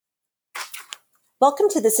Welcome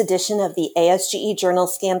to this edition of the ASGE Journal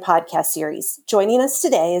Scan podcast series. Joining us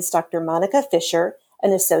today is Dr. Monica Fisher,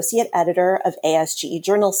 an associate editor of ASGE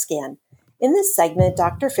Journal Scan. In this segment,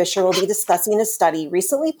 Dr. Fisher will be discussing a study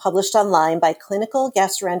recently published online by Clinical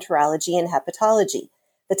Gastroenterology and Hepatology.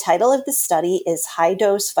 The title of the study is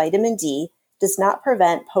High-Dose Vitamin D Does Not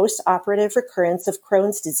Prevent Postoperative Recurrence of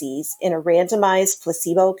Crohn's Disease in a Randomized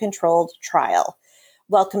Placebo-Controlled Trial.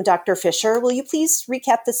 Welcome, Dr. Fisher. Will you please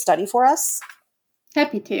recap the study for us?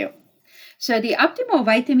 Happy to. So the optimal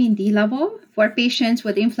vitamin D level for patients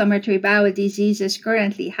with inflammatory bowel disease is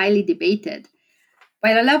currently highly debated.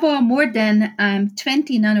 While a level more than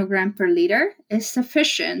 20 nanogram per liter is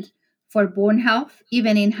sufficient for bone health,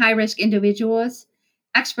 even in high-risk individuals,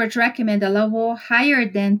 experts recommend a level higher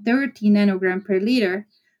than 30 nanogram per liter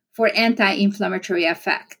for anti-inflammatory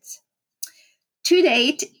effects. To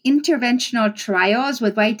date, interventional trials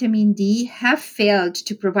with vitamin D have failed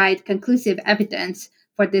to provide conclusive evidence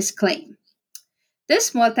for this claim.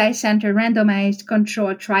 This multi-center randomized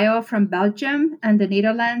controlled trial from Belgium and the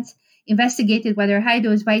Netherlands investigated whether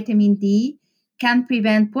high-dose vitamin D can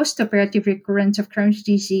prevent postoperative recurrence of Crohn's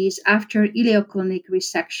disease after ileocolonic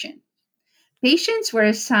resection. Patients were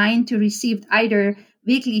assigned to receive either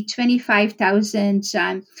weekly 25,000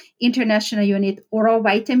 international unit oral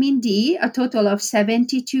vitamin D, a total of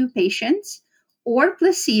 72 patients, or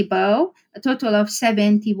placebo, a total of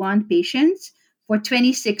 71 patients, for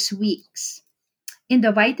 26 weeks. In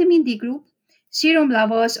the vitamin D group, serum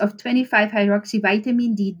levels of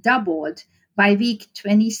 25-hydroxyvitamin D doubled by week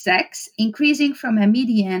 26, increasing from a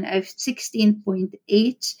median of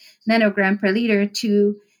 16.8 nanogram per liter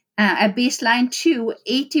to a baseline to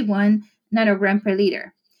 81 nanogram per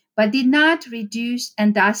liter, but did not reduce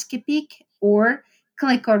endoscopic or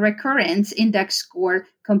clinical recurrence index score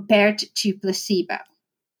compared to placebo.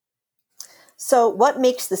 So what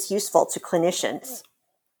makes this useful to clinicians?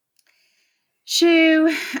 So,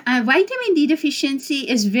 vitamin D deficiency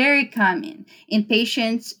is very common in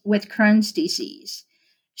patients with Crohn's disease.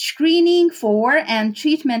 Screening for and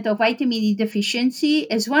treatment of vitamin D deficiency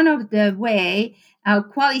is one of the way our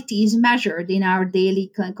quality is measured in our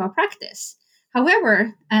daily clinical practice.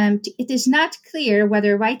 However, it is not clear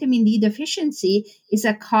whether vitamin D deficiency is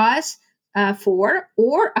a cause for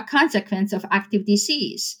or a consequence of active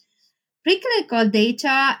disease. Preclinical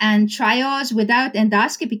data and trials without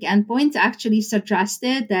endoscopic endpoints actually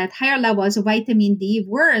suggested that higher levels of vitamin D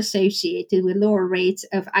were associated with lower rates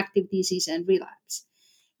of active disease and relapse.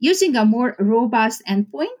 Using a more robust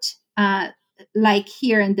endpoint, like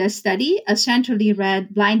here in this study, a centrally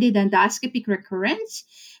read blinded endoscopic recurrence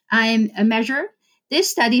measure,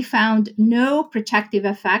 this study found no protective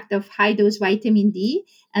effect of high-dose vitamin D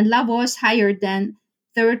and levels higher than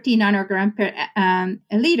 30 nanogram per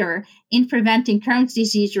liter in preventing Crohn's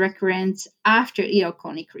disease recurrence after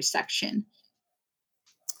ileocolonic resection.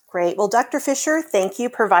 Great. Well, Dr. Fisher, thank you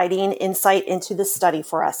for providing insight into the study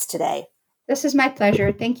for us today. This is my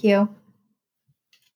pleasure. Thank you.